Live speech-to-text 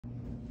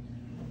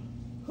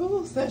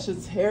Who,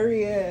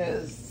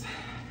 Sagittarius?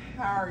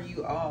 How are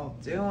you all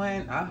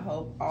doing? I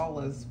hope all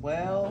is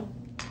well.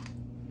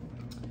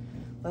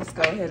 Let's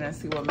go ahead and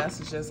see what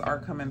messages are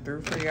coming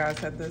through for you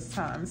guys at this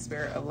time.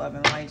 Spirit of love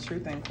and light,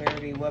 truth and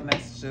clarity. What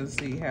messages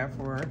do you have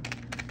for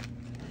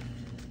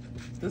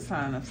the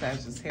sign of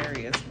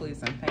Sagittarius,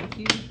 please and thank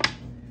you.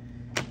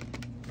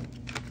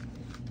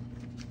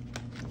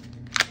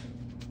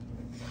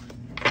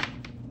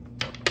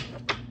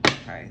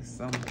 Okay,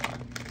 so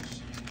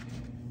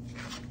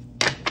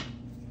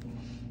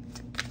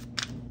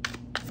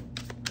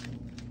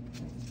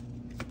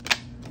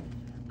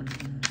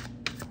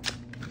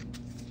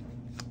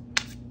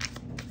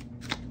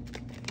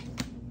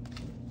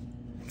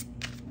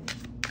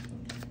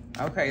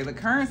okay, the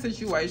current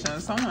situation,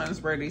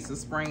 someone's ready to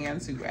spring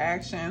into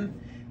action.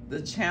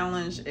 The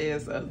challenge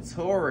is a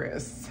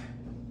Taurus.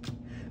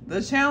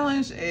 The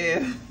challenge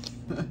is,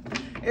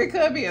 it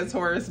could be a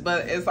Taurus,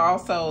 but it's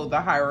also the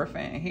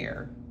Hierophant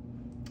here.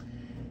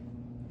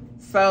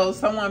 So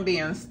someone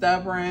being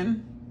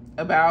stubborn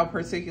about a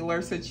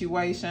particular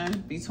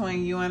situation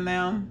between you and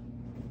them.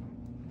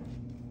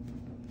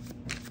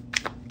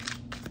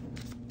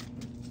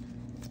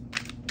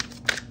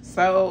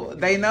 So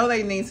they know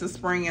they need to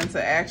spring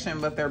into action,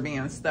 but they're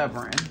being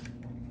stubborn.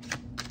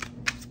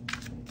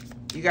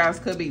 You guys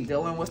could be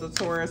dealing with a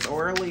Taurus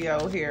or a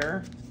Leo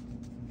here.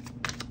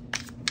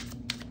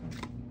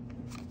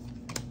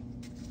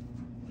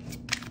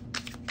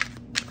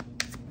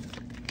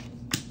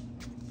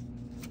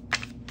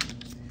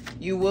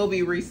 You will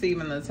be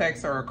receiving a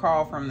text or a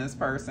call from this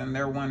person.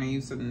 They're wanting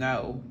you to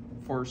know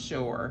for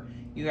sure.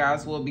 You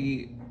guys will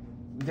be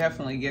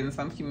definitely getting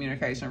some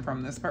communication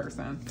from this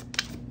person.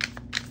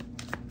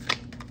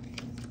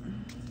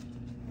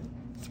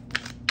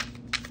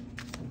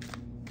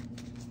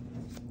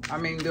 I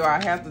mean, do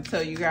I have to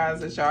tell you guys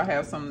that y'all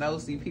have some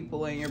nosy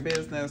people in your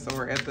business,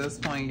 or at this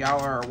point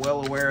y'all are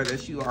well aware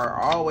that you are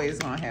always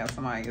going to have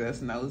somebody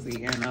that's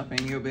nosy and up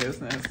in your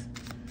business?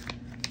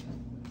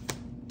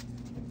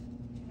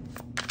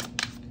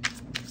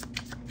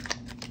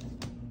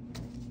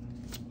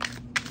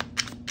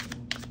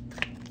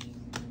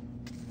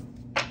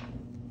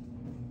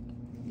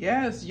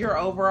 Yes, your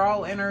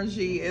overall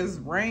energy is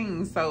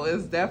ring, so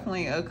it's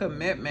definitely a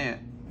commitment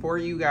for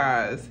you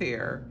guys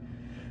here.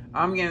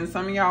 I'm getting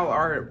some of y'all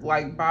are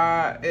like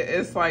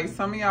it's like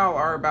some of y'all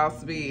are about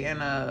to be in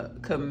a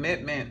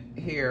commitment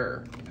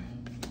here.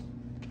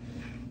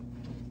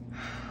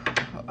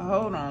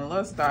 Hold on,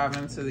 let's dive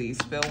into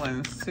these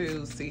feelings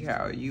too, see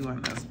how you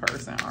and this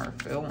person are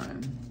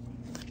feeling.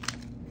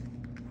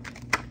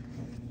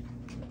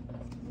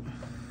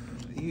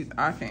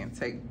 I can't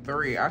take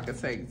 3. I could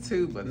take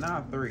 2, but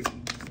not 3.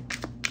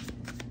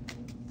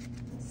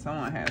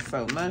 Someone has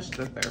so much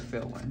that they're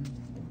feeling.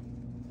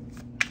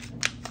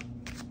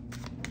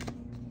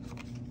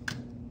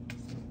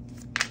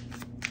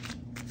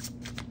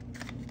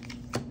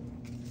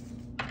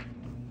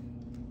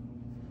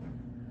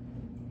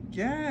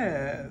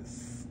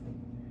 Yes.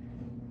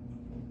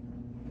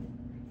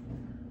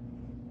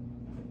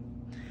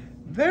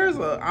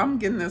 I'm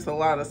getting this a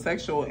lot of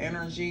sexual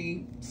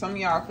energy. Some of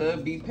y'all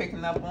could be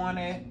picking up on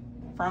it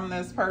from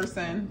this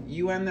person,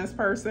 you and this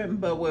person.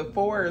 But with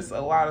 4, it's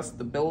a lot of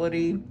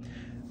stability.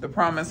 The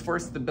promise for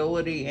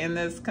stability in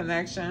this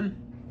connection.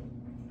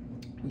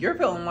 You're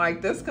feeling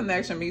like this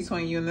connection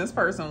between you and this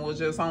person will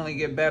just only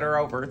get better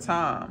over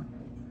time.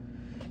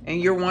 And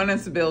you're wanting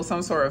to build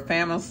some sort of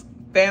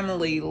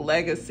family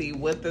legacy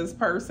with this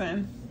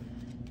person.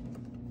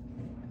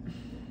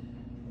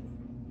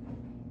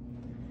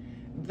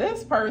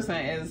 This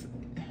person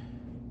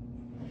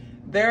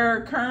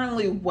they're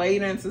currently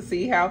waiting to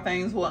see how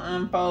things will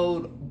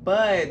unfold,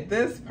 but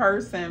this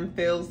person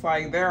feels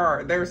like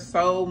there's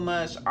so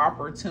much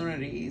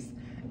opportunities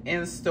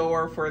in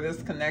store for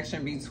this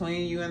connection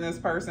between you and this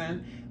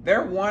person.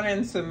 They're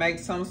wanting to make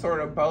some sort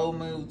of bold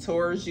move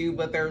towards you,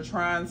 but they're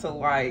trying to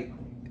like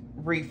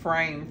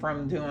refrain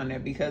from doing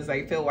it because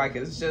they feel like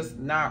it's just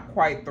not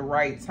quite the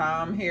right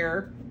time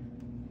here.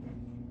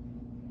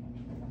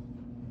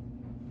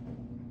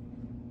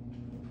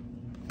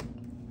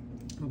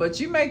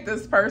 But you make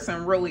this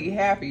person really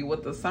happy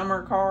with the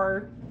Summer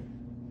card.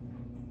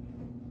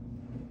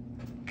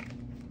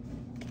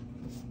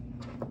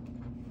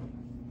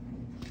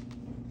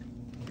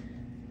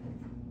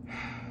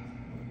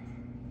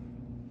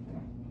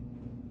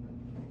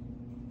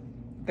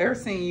 They're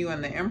seeing you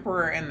in the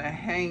Emperor and the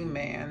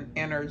Hangman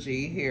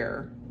energy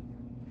here.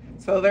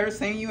 So they're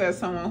seeing you as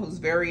someone who's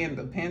very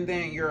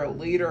independent. You're a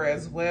leader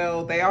as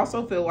well. They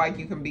also feel like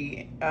you can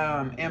be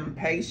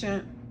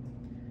impatient.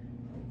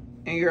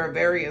 And you're a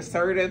very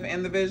assertive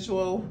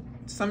individual.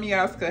 Some of you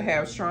guys could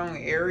have strong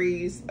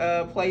Aries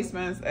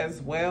placements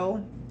as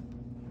well.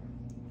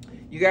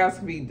 You guys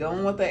could be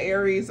dealing with the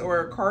Aries or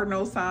a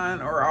cardinal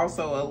sign, or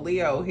also a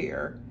Leo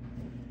here.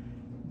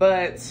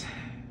 But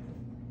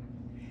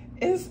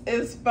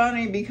it's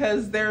funny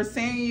because they're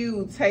seeing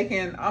you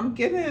taking, I'm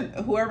getting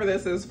whoever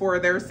this is for,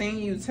 they're seeing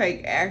you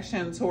take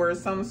action towards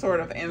some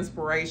sort of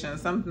inspiration,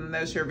 something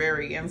that you're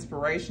very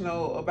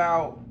inspirational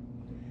about.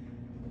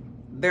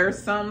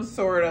 there's some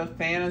sort of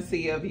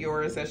fantasy of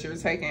yours that you're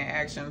taking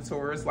action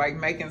towards, like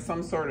making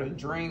some sort of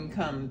dream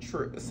come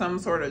true, some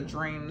sort of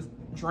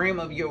dream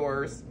of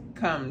yours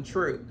come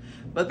true.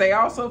 But they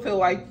also feel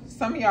like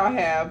some of y'all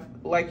have,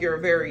 like, you're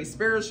a very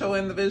spiritual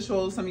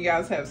individual. Some of you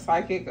guys have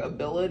psychic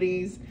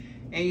abilities,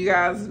 and you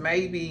guys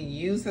may be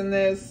using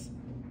this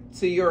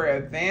to your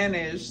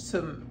advantage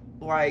to,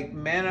 like,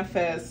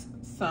 manifest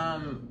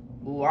some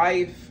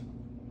life,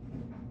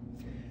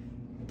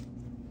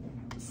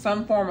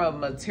 some form of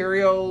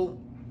material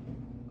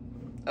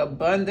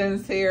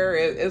abundance here.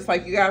 It's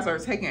like you guys are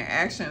taking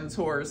action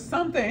towards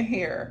something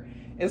here.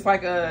 It's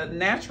like a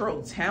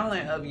natural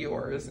talent of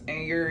yours,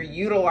 and you're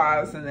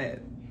utilizing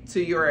it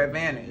to your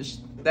advantage.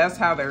 That's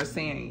how they're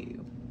seeing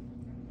you.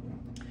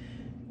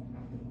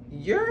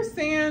 You're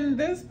seeing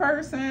this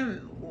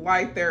person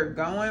like they're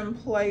going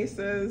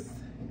places.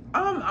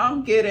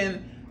 I'm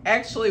getting,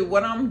 actually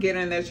what I'm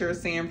getting that you're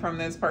seeing from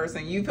this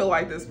person, you feel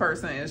like this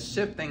person is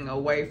shifting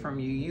away from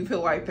you. You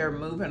feel like they're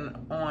moving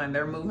on.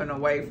 They're moving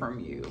away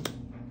from you.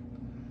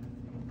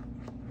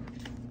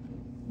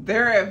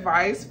 Their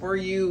advice for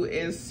you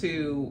is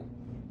to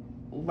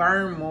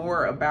learn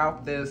more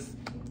about this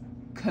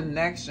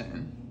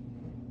connection.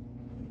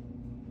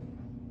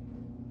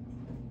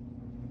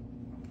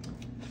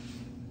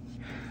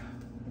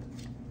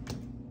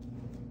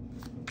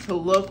 To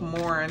look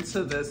more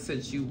into this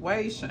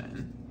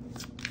situation.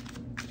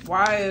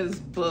 Why is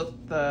book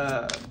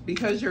the...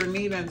 Because you're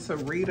needing to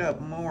read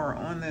up more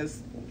on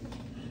this.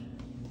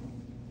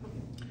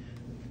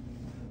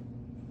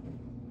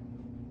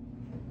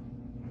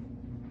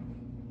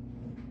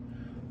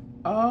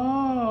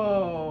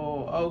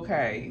 Oh,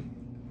 okay.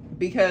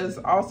 Because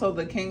also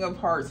the King of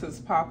Hearts is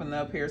popping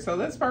up here. So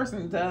this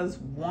person does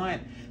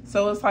want...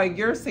 So it's like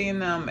you're seeing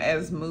them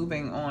as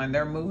moving on.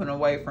 They're moving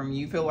away from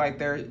you. You feel like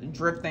they're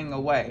drifting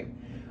away.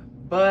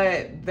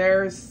 But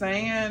they're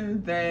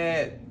saying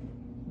that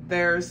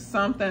there's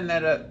something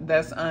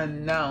that's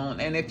unknown.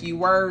 And if you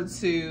were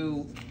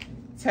to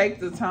take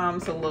the time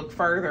to look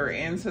further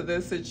into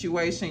this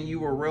situation,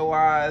 you will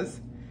realize...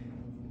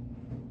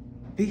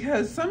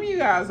 Because some of you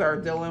guys are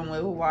dealing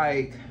with,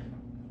 like,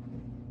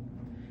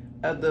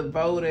 a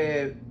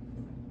devoted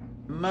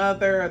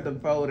mother, a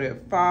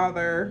devoted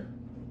father.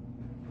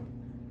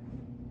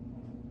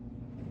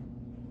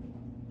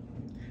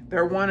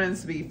 They're wanting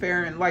to be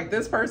fair, and, like,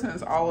 this person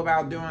is all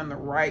about doing the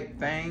right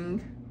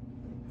thing.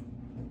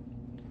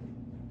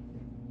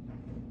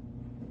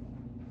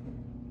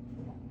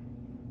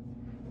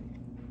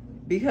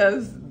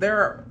 Because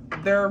they're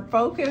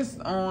focused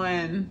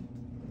on...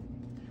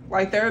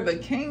 Like, they're the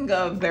king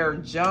of their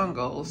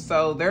jungle,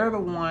 so they're the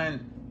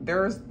one,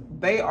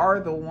 they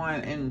are the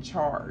one in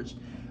charge.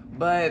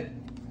 But,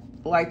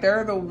 like,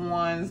 they're the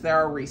ones that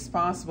are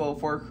responsible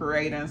for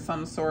creating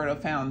some sort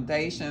of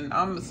foundation.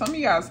 Some of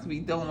you guys could be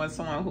dealing with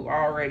someone who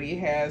already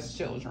has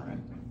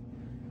children.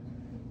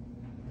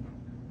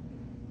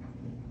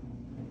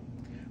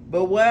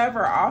 But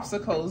whatever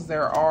obstacles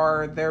there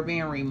are, they're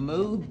being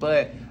removed.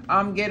 But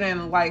I'm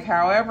getting, like,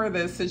 however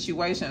this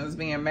situation is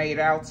being made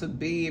out to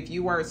be, if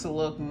you were to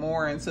look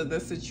more into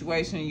this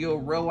situation, you'll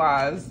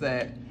realize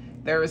that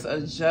there's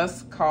a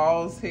just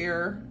cause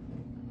here.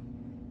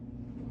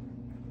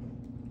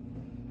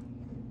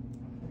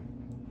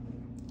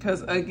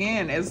 Because,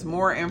 again, it's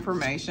more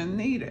information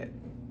needed.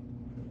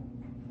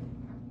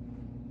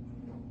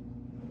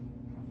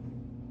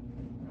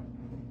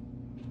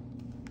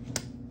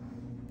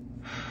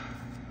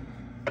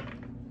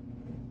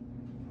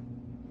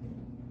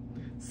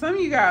 Some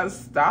of you guys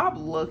stop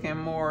looking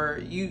more.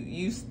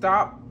 You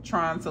stop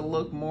trying to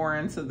look more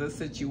into the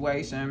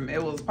situation.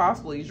 It was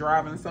possibly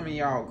driving some of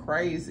y'all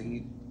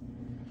crazy,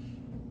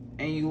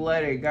 and you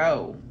let it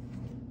go.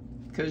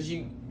 Because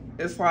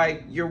it's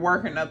like you're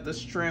working up the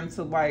strength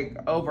to, like,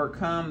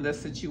 overcome the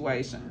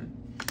situation.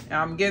 And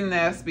I'm getting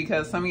this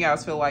because some of you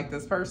guys feel like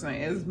this person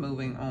is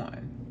moving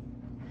on.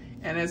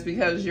 And it's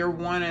because you're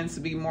wanting to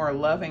be more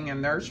loving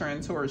and nurturing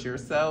towards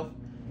yourself.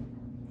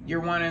 You're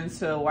wanting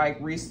to, like,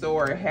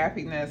 restore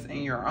happiness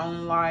in your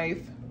own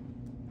life,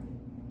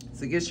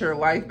 to get your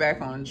life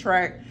back on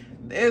track.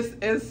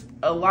 It's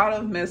a lot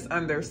of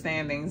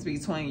misunderstandings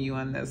between you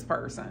and this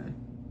person.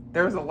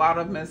 There's a lot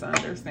of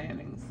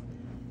misunderstandings.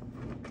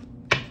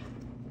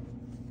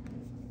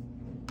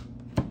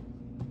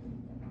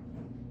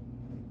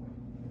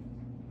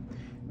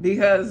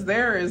 Because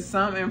there is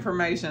some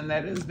information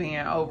that is being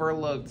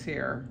overlooked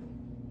here.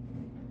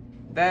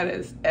 That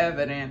is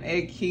evident.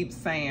 It keeps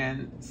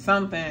saying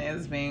something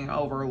is being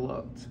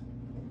overlooked.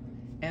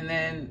 And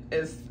then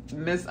it's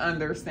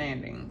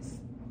misunderstandings.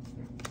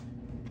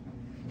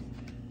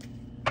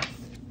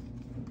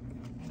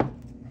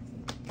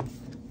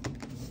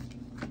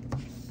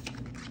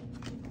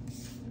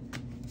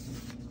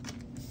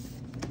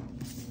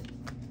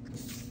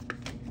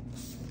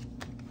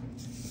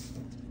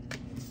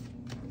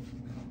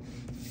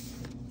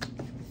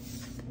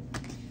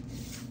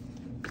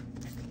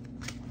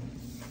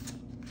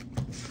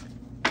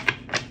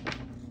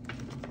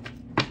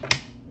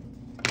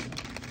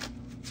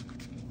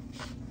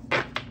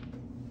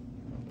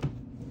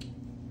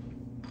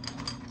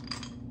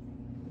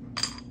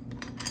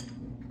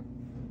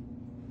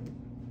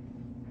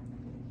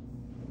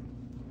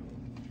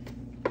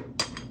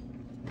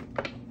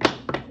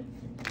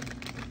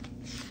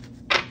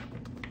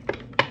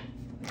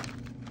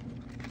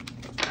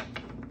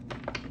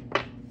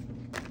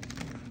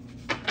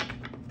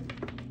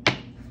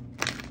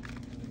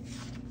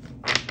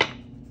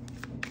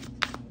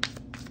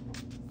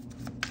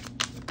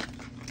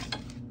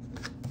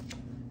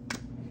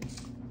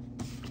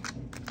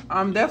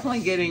 I'm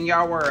definitely getting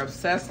y'all were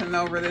obsessing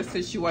over this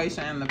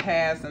situation in the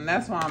past, and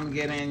that's why I'm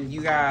getting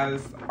you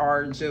guys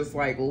are just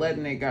like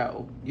letting it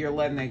go. You're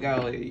letting it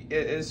go.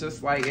 It's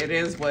just like, it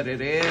is what it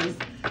is.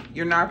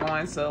 You're not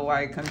going to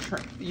like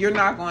you're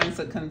not going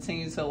to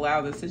continue to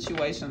allow the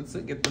situation to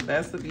get the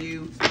best of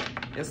you.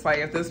 It's like,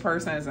 if this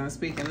person isn't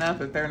speaking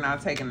up, if they're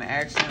not taking the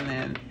action,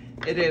 then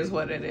it is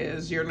what it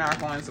is. You're not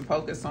going to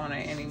focus on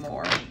it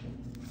anymore.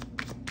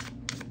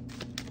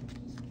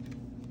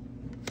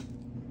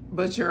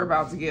 But you're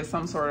about to get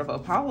some sort of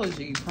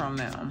apology from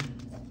them.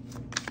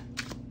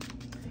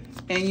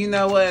 And you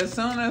know what? As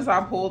soon as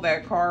I pulled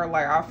that card,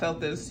 like, I felt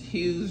this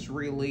huge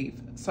relief.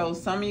 So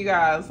some of you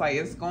guys, like,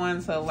 it's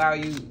going to allow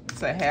you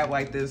to have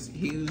like this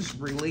huge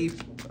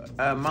relief,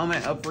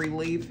 moment of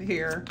relief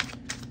here.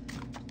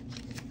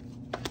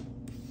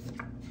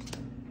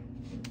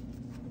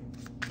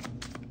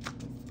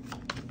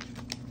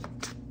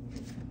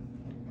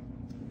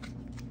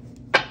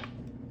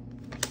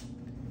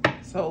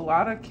 So a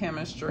lot of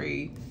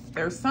chemistry.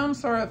 There's some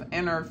sort of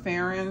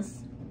interference.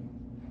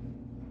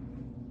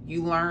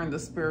 You learn the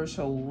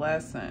spiritual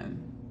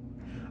lesson.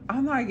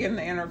 I'm not getting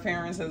the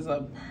interference as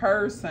a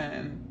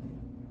person.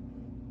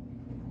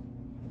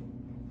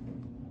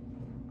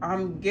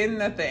 I'm getting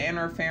that the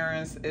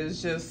interference is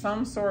just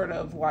some sort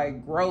of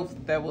like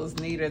growth that was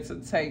needed to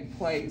take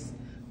place.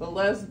 But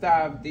let's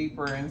dive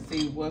deeper and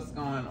see what's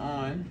going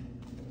on.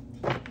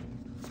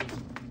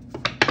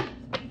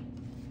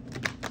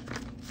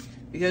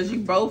 Because you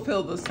both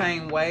feel the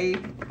same way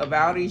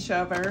about each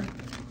other.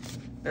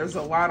 There's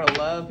a lot of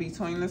love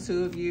between the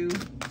two of you.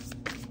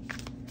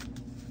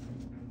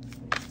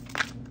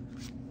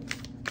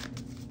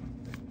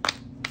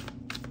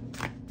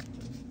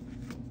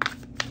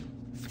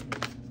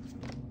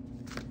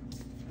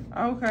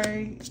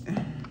 Okay.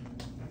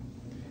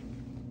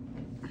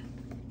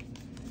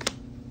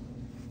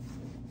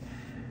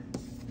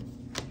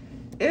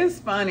 It's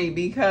funny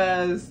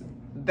because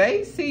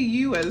they see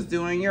you as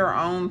doing your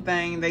own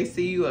thing. They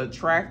see you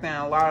attracting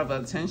a lot of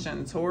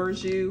attention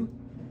towards you.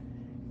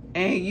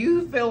 And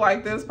you feel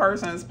like this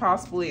person is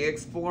possibly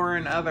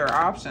exploring other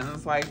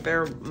options, like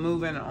they're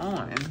moving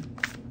on.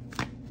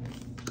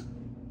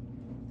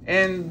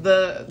 And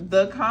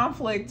the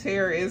conflict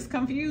here is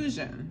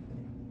confusion.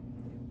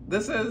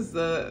 This is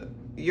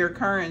your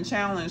current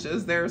challenge,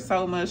 is there's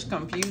so much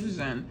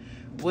confusion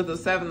with the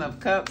Seven of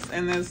Cups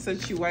in this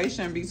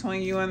situation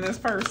between you and this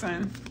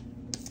person.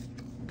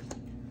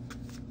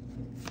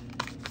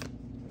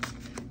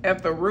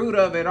 At the root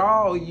of it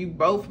all, you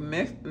both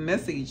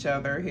miss each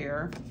other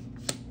here.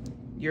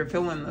 You're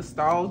feeling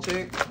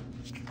nostalgic.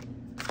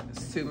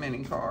 It's too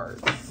many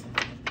cards.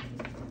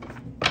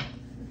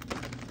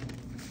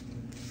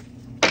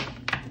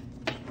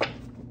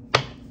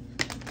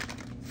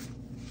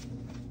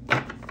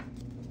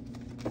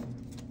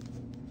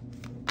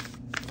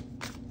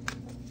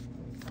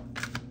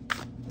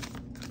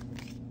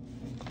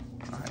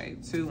 All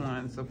right, 2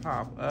 ones to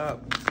pop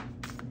up.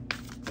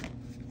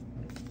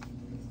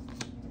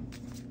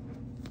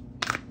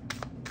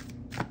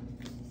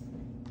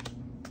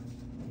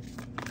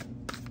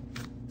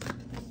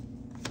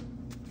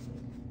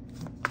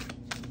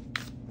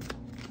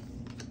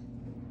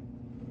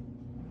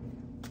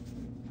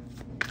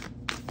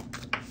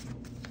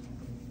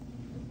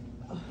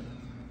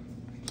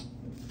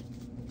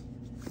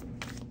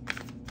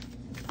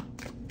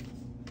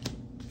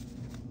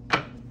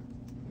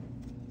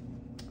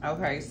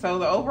 Okay, so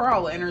the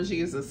overall energy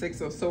is the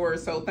 6 of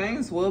Swords. So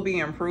things will be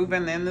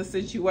improving in the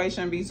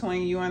situation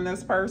between you and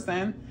this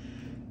person.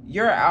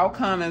 Your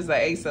outcome is the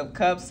Ace of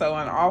Cups, so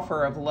an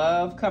offer of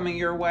love coming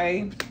your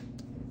way.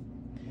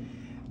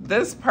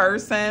 This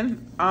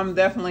person, I'm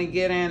definitely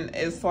getting,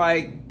 it's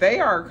like they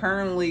are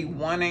currently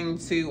wanting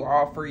to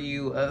offer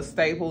you a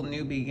stable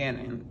new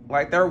beginning.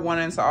 Like they're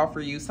wanting to offer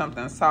you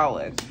something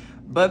solid.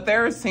 But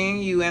they're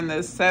seeing you in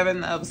the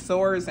 7 of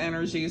Swords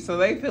energy, so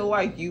they feel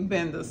like you've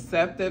been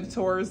deceptive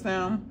towards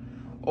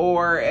them,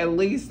 or at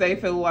least they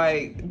feel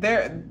like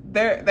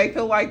they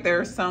feel like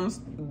there's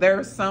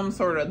some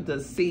sort of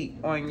deceit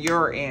on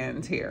your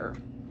end here.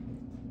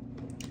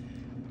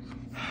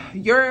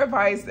 Your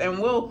advice, and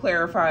we'll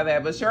clarify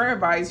that, but your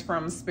advice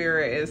from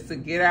Spirit is to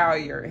get out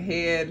of your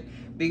head,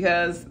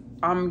 because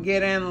I'm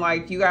getting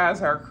like you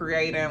guys are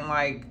creating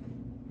like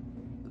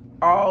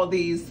all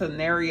these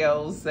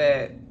scenarios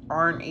that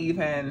aren't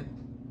even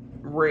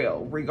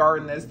real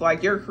regarding this.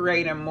 Like you're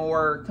creating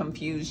more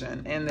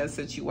confusion in this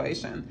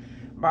situation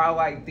by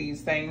like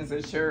these things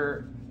that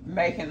you're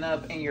making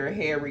up in your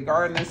head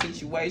regarding the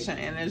situation,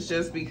 and it's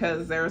just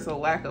because there's a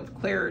lack of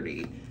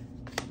clarity.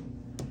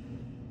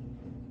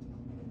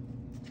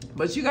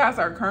 But you guys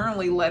are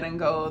currently letting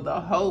go of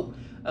the hope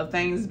of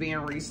things being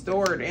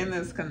restored in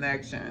this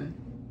connection.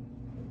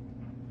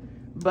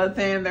 But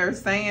then they're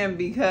saying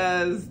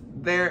because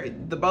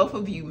the both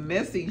of you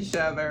miss each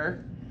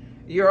other,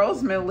 you're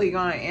ultimately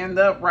going to end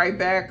up right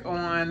back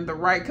on the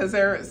right, because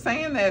they're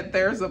saying that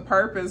there's a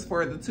purpose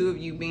for the two of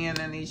you being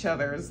in each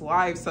other's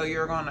life. So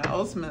you're going to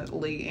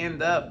ultimately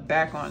end up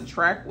back on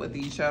track with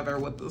each other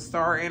with the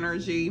Star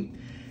energy.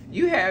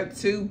 You had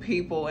two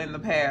people in the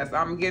past.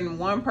 I'm getting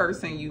one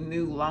person you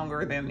knew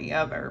longer than the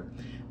other.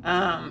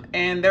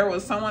 And there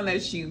was someone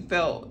that you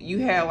felt you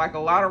had like a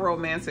lot of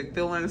romantic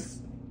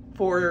feelings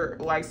for,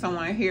 like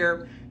someone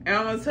here. And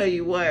I'm gonna tell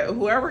you what,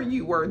 whoever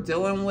you were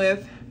dealing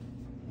with,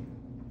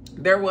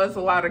 there was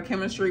a lot of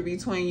chemistry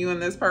between you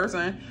and this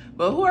person,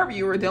 but whoever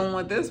you were dealing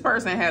with, this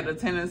person had a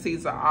tendency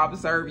to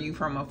observe you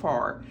from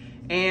afar.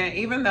 And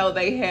even though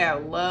they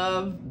had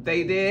love,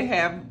 they did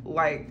have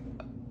like,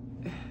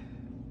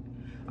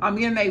 I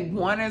mean, they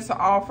wanted to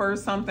offer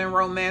something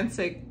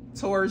romantic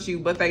towards you,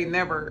 but they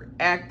never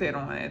acted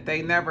on it.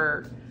 They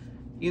never,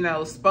 you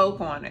know, spoke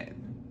on it.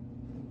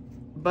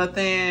 But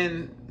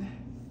then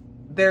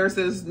there's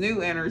this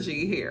new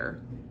energy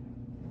here.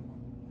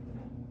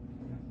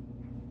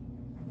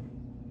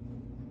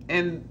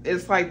 And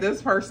it's like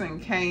this person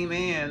came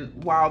in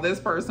while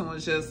this person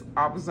was just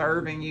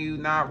observing you,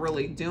 not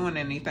really doing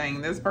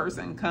anything. This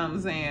person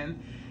comes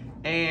in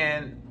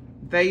and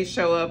they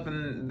show up,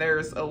 and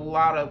there's a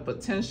lot of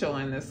potential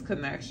in this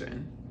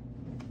connection.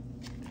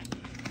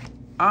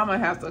 I'm gonna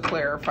have to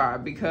clarify,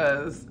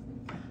 because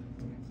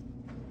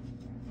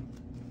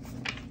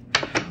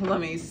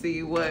let me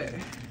see what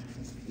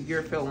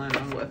you're feeling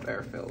and what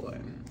they're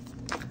feeling.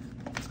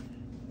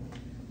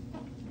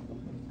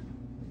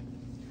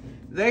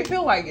 They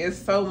feel like it's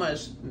so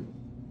much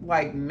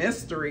like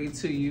mystery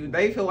to you.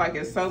 They feel like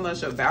it's so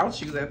much about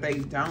you that they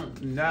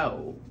don't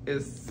know.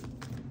 It's,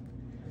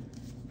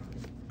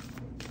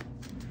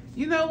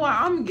 you know what,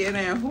 I'm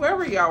getting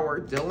whoever y'all were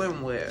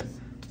dealing with,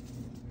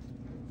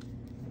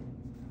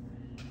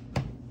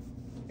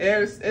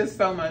 it's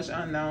so much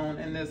unknown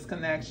in this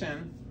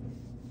connection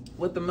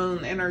with the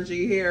moon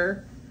energy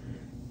here.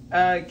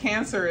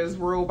 Cancer is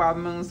ruled by the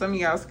moon. Some of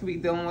y'all could be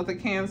dealing with a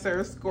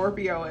Cancer,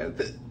 Scorpio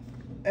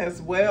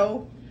as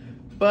well.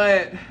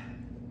 But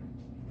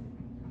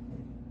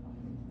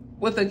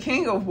with the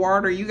King of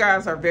Water, you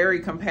guys are very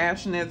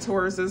compassionate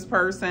towards this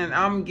person.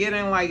 I'm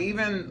getting like,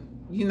 even,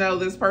 you know,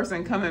 this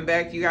person coming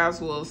back, you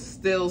guys will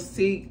still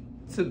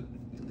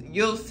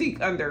you'll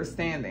seek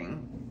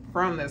understanding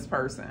from this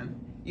person.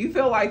 You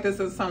feel like this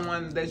is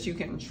someone that you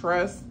can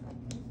trust.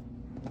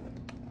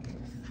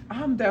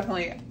 I'm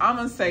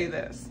gonna say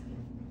this.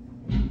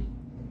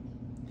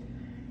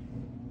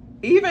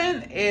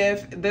 Even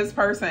if this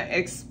person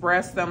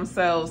expressed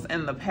themselves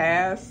in the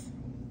past,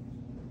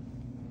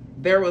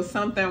 there was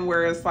something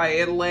where it's like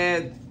it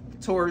led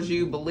towards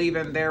you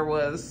believing there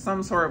was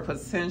some sort of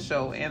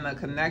potential in a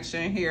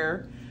connection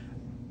here.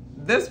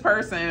 This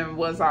person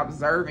was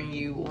observing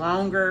you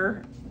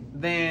longer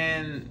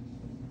than,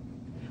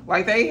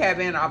 like they had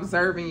been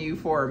observing you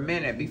for a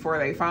minute before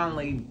they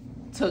finally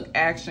took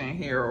action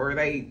here, or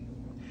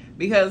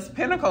because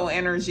Pentacle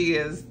energy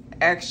is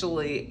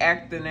actually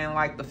acting in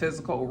like the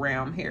physical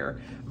realm here,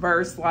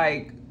 versus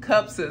like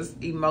Cups is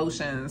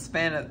emotions,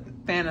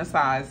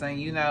 fantasizing,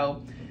 you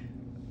know.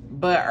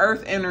 But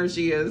Earth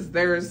energy is,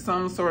 there's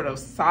some sort of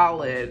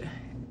solid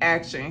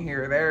action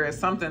here. There is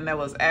something that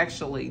was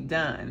actually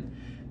done.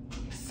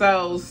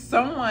 So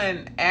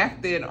someone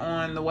acted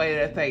on the way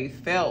that they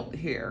felt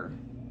here.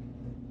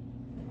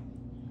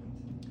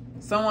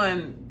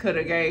 Someone could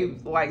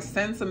have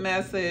sent a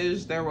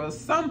message. There was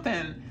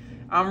something.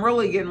 I'm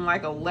really getting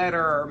like a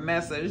letter or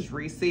message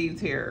received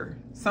here.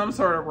 Some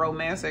sort of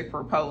romantic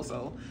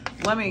proposal.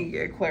 Let me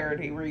get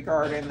clarity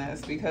regarding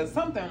this, because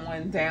something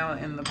went down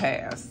in the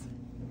past.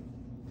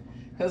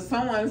 Because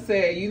someone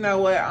said, you know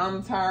what,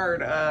 I'm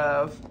tired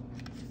of...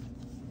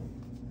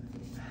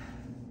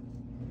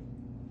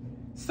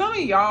 Some of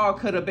y'all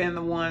could have been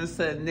the ones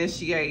to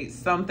initiate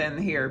something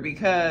here,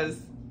 because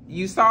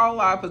you saw a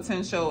lot of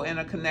potential in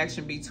a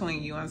connection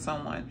between you and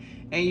someone.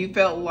 And you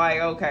felt like,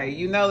 okay,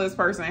 you know this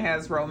person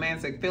has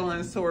romantic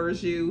feelings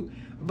towards you,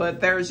 but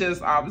they're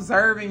just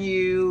observing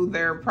you.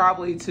 They're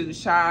probably too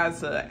shy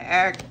to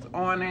act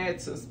on it,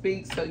 to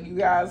speak. So you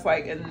guys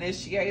like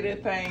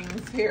initiated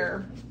things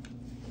here.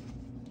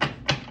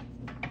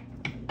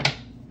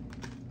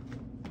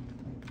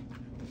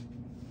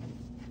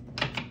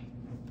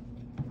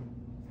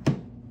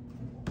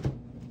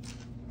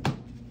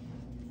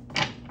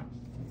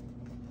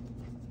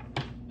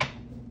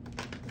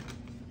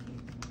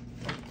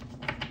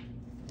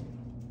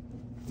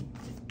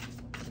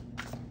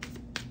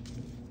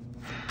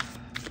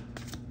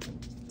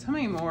 Tell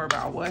me more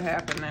about what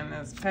happened in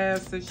this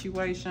past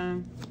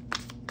situation.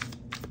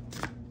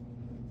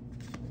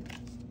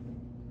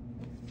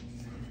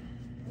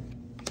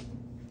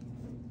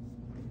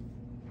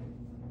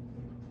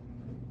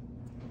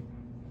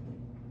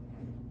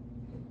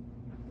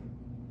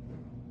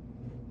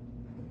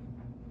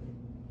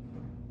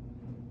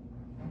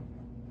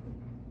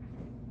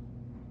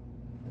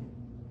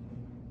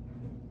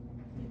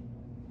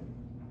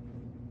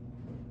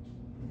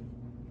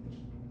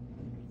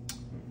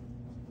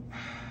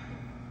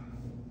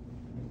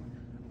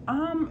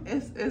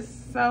 It's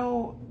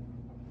so,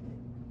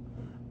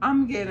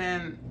 I'm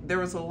getting, there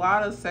was a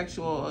lot of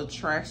sexual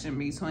attraction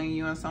between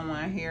you and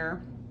someone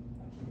here,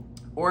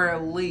 or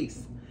at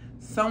least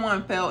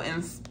someone felt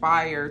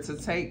inspired to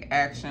take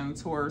action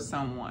towards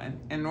someone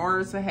in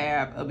order to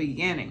have a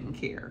beginning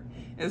here.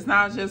 It's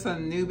not just a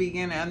new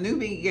beginning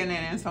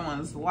in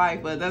someone's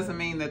life, but it doesn't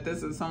mean that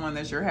this is someone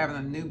that you're having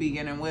a new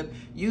beginning with.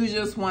 You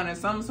just wanted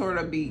some sort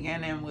of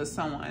beginning with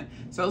someone.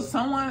 So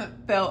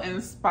someone felt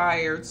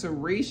inspired to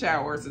reach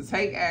out or to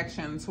take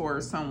action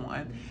towards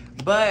someone,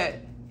 but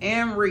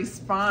in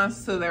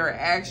response to their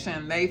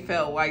action, they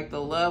felt like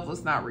the love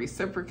was not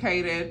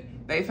reciprocated.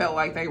 They felt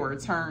like they were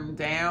turned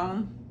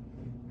down.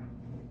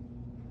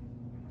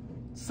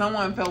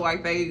 Someone felt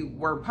like they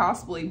were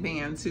possibly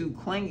being too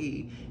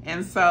clingy.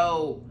 And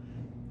so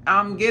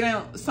I'm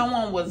getting,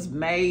 someone was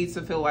made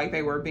to feel like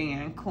they were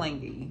being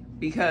clingy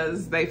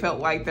because they felt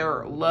like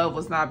their love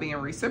was not being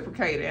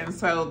reciprocated. And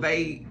so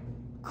they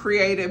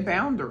created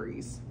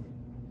boundaries.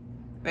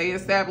 They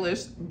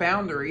established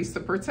boundaries to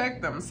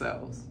protect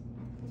themselves.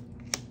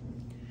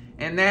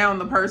 And now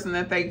the person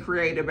that they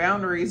created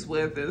boundaries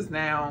with is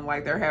now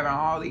like they're having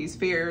all these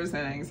fears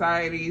and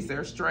anxieties.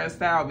 They're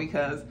stressed out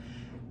because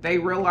they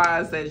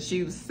realize that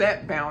you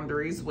set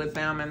boundaries with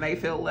them and they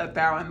feel left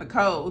out in the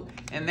cold.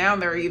 And now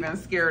they're even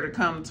scared to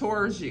come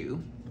towards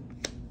you.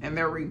 And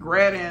they're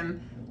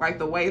regretting like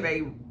the way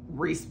they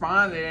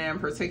responded in a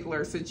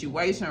particular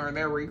situation, or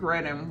they're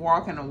regretting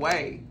walking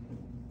away.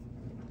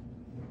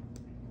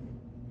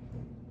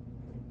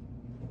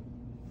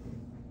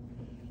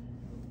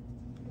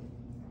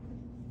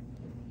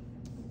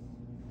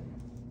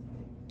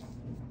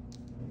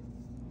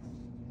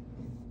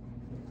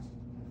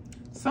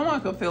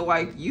 Someone could feel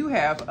like you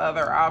have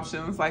other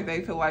options, like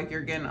they feel like you're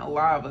getting a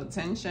lot of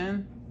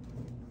attention.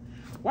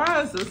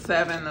 Why is the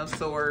Seven of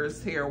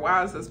Swords here?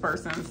 Why is this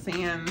person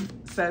seeing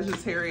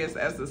Sagittarius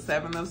as the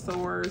Seven of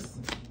Swords?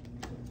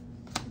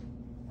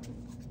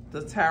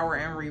 The Tower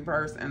in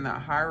reverse and the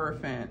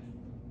Hierophant.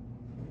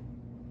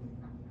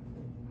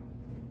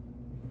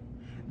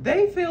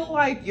 They feel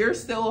like you're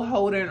still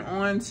holding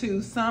on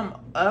to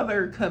some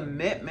other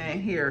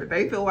commitment here.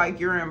 They feel like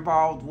you're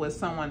involved with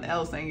someone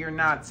else and you're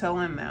not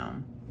telling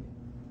them.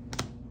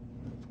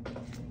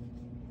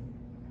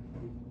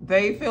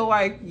 They feel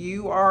like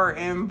you are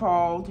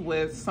involved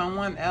with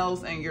someone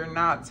else and you're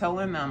not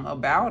telling them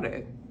about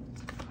it.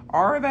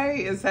 Are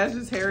they? Is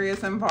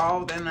Sagittarius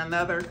involved in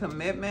another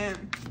commitment?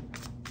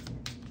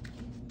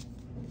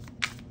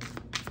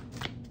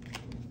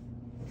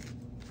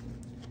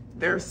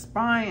 They're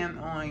spying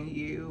on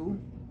you.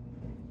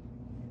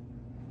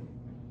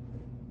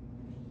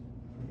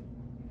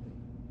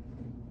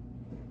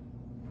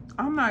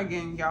 I'm not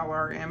getting y'all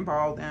are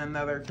involved in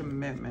another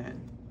commitment.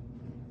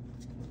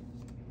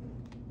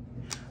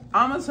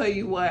 I'm gonna tell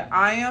you what,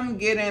 I am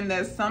getting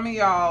that some of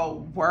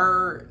y'all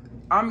were,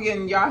 I'm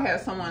getting y'all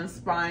had someone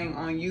spying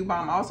on you, but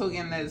I'm also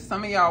getting that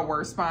some of y'all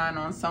were spying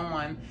on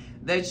someone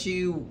that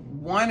you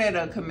wanted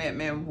a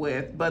commitment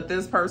with, but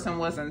this person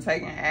wasn't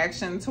taking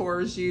action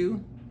towards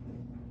you.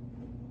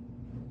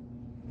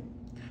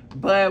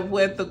 But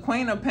with the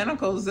Queen of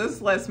Pentacles, this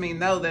lets me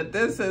know that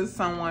this is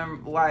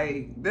someone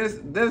like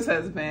this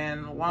has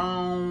been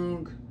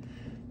long.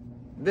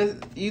 This,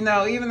 you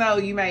know, even though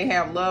you may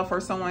have love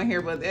for someone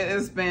here, but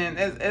it's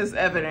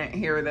evident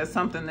here that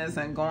something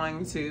isn't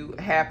going to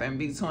happen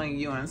between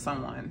you and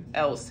someone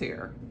else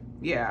here.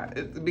 Yeah,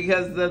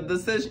 because the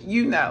decision,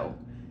 you know,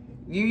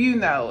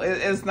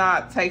 it's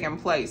not taking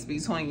place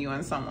between you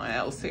and someone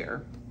else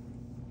here.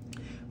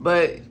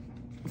 But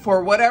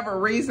for whatever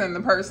reason,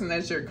 the person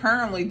that you're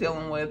currently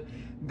dealing with,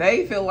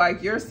 they feel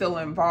like you're still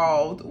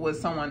involved with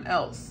someone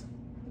else.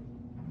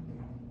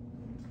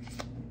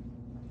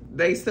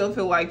 They still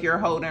feel like you're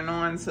holding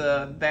on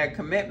to that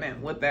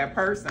commitment with that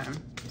person.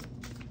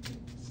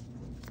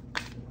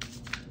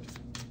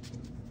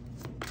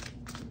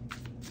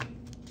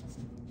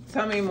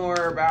 Tell me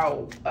more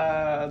about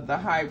the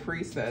High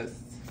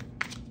Priestess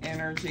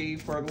energy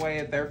for the way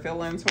that they're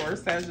feeling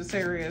towards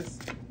Sagittarius.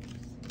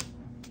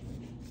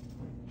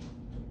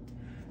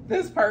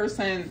 This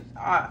person,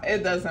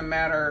 it doesn't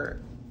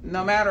matter.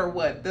 No matter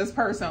what, this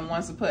person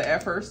wants to put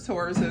efforts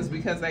towards this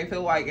because they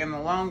feel like in the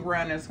long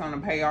run it's going to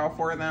pay off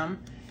for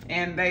them.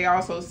 And they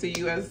also see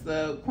you as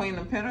the Queen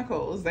of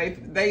Pentacles.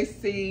 They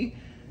see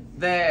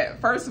that,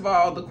 first of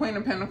all, the Queen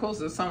of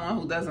Pentacles is someone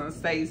who doesn't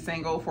stay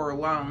single for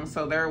long.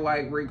 So they're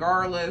like,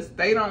 regardless,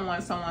 they don't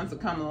want someone to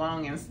come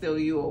along and steal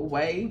you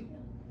away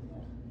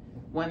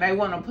when they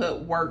want to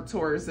put work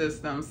towards this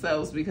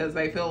themselves, because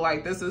they feel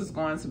like this is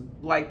going to,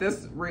 like,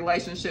 this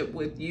relationship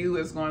with you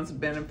is going to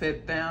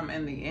benefit them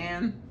in the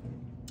end.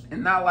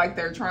 And not like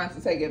they're trying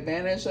to take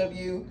advantage of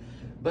you,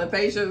 but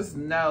they just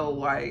know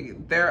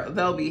like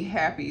they'll be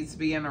happy to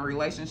be in a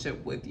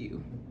relationship with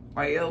you.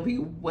 Like, it'll be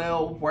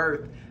well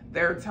worth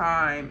their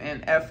time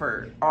and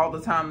effort. All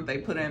the time that they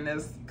put in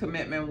this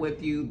commitment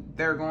with you,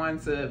 they're going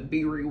to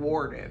be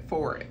rewarded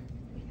for it.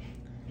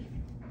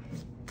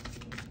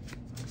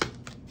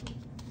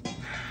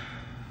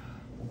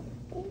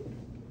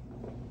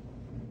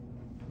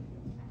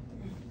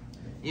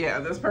 Yeah,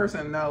 this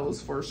person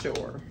knows for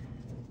sure.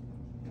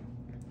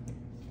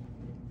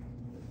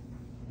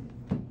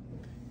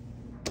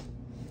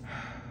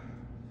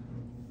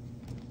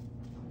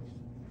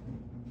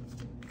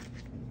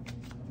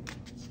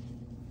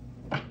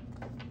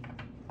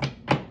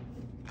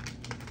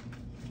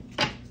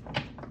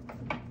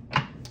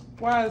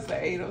 Why is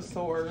the Eight of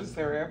Swords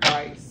their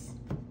advice?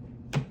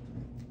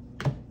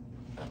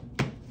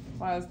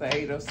 Why is the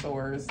Eight of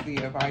Swords the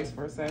advice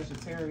for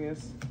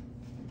Sagittarius?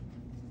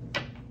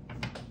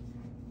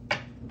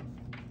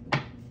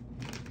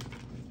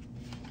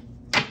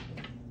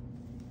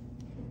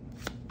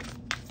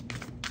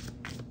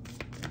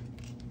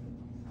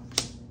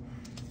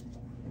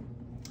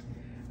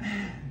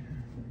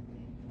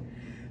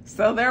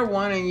 So they're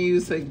wanting you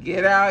to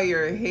get out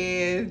your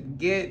head,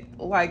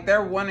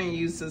 they're wanting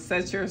you to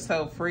set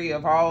yourself free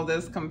of all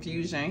this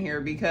confusion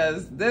here,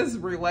 because this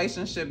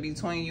relationship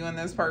between you and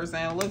this person,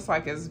 it looks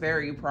like it's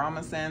very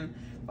promising.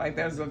 Like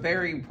there's a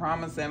very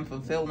promising,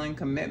 fulfilling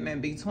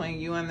commitment between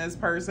you and this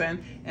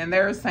person. And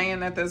they're saying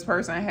that this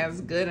person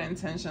has good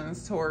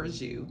intentions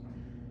towards you.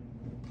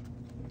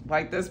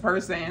 Like this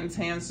person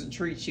intends to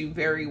treat you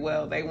very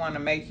well. They want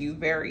to make you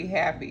very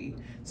happy.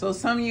 So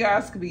some of you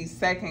guys could be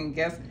second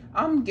guess.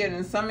 I'm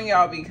getting some of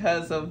y'all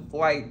because of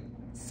like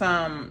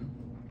some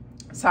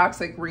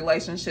toxic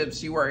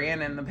relationships you were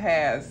in the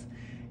past.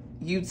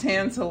 You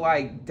tend to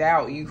like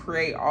doubt. You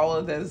create all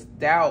of this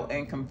doubt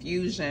and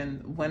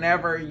confusion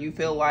whenever you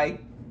feel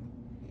like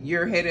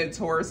you're headed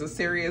towards a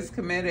serious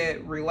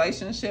committed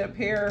relationship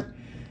here.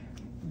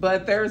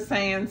 But they're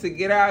saying to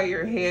get out of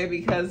your head,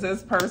 because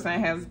this person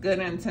has good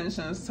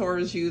intentions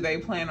towards you. They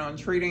plan on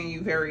treating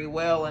you very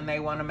well, and they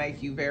want to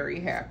make you very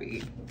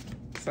happy.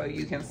 So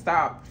you can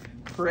stop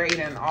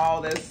creating all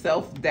this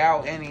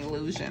self-doubt and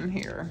illusion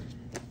here.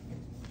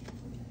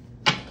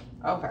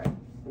 Okay,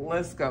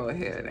 let's go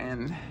ahead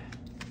and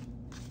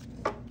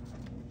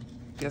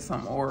get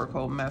some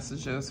oracle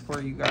messages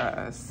for you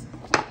guys.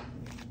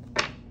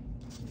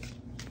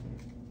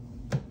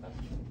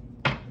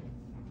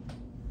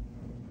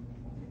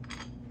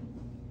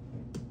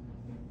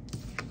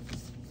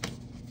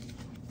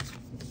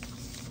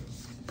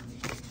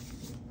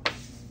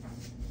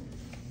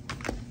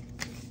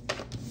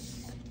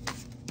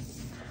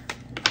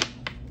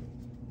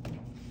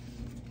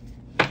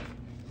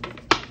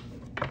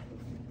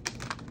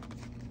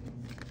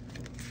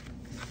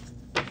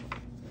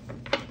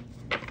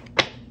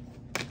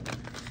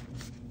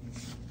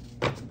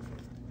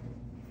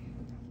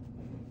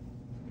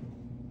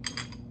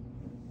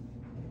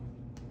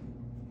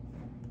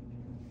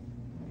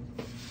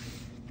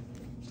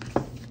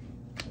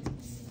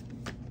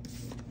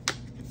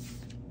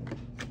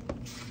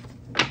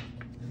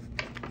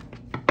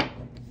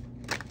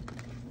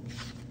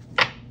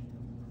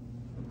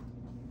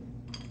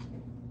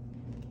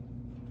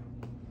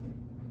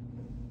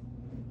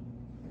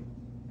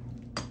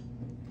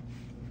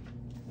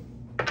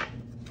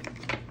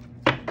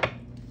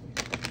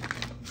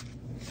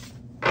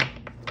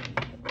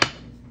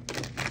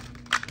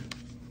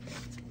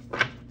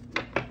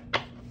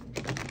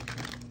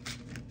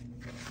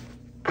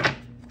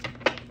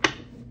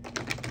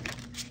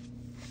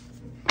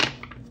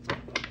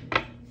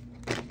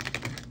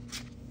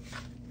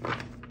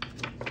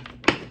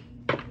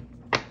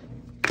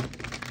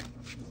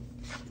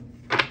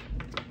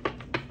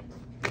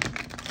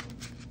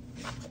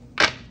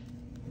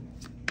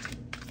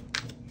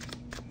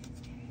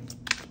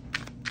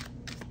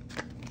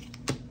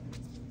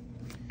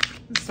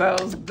 So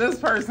this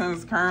person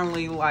is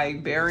currently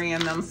like burying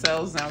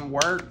themselves in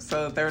work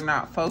so that they're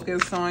not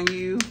focused on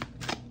you.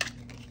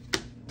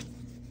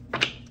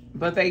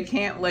 But they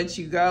can't let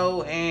you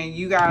go, and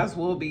you guys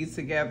will be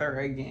together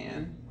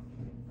again.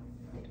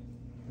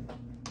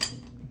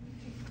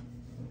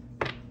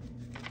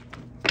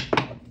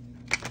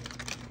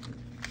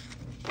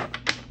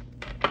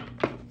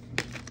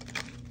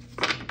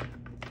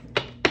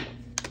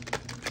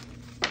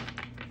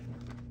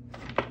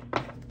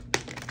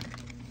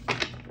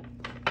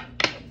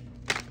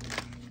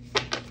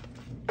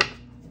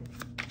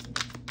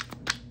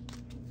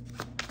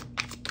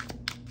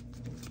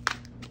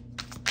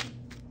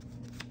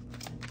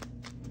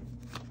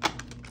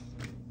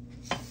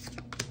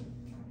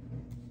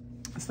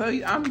 So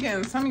I'm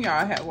getting some of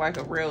y'all have like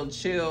a real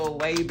chill,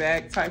 laid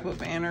back type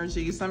of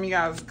energy. Some of you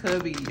guys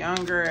could be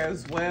younger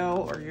as well,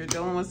 or you're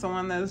dealing with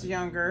someone that's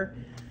younger.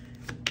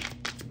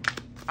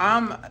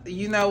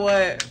 You know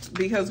what?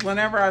 Because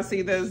whenever I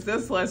see this,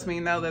 this lets me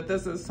know that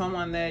this is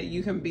someone that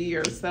you can be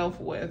yourself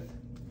with.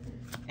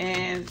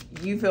 And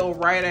you feel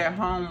right at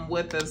home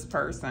with this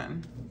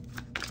person.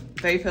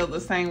 They feel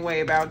the same way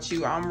about you.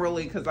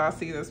 Because I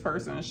see this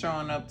person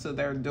showing up to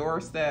their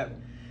doorstep.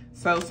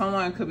 So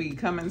someone could be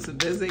coming to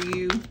visit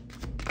you.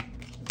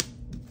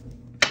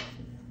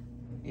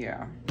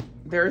 Yeah.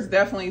 There's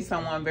definitely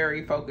someone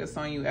very focused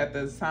on you at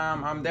this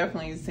time. I'm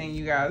definitely seeing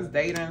you guys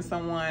dating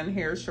someone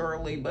here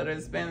shortly, but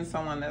it's been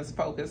someone that's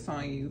focused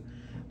on you,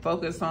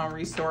 focused on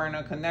restoring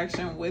a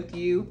connection with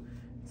you.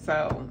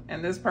 So,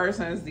 and this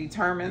person is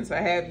determined to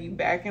have you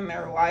back in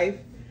their life.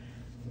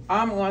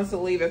 I'm going to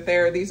leave it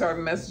there. These are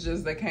the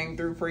messages that came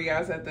through for you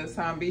guys at this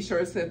time. Be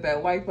sure to hit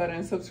that like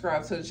button,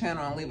 subscribe to the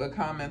channel, and leave a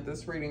comment.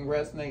 This reading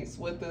resonates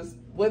with this.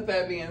 With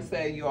that being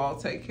said, you all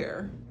take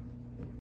care.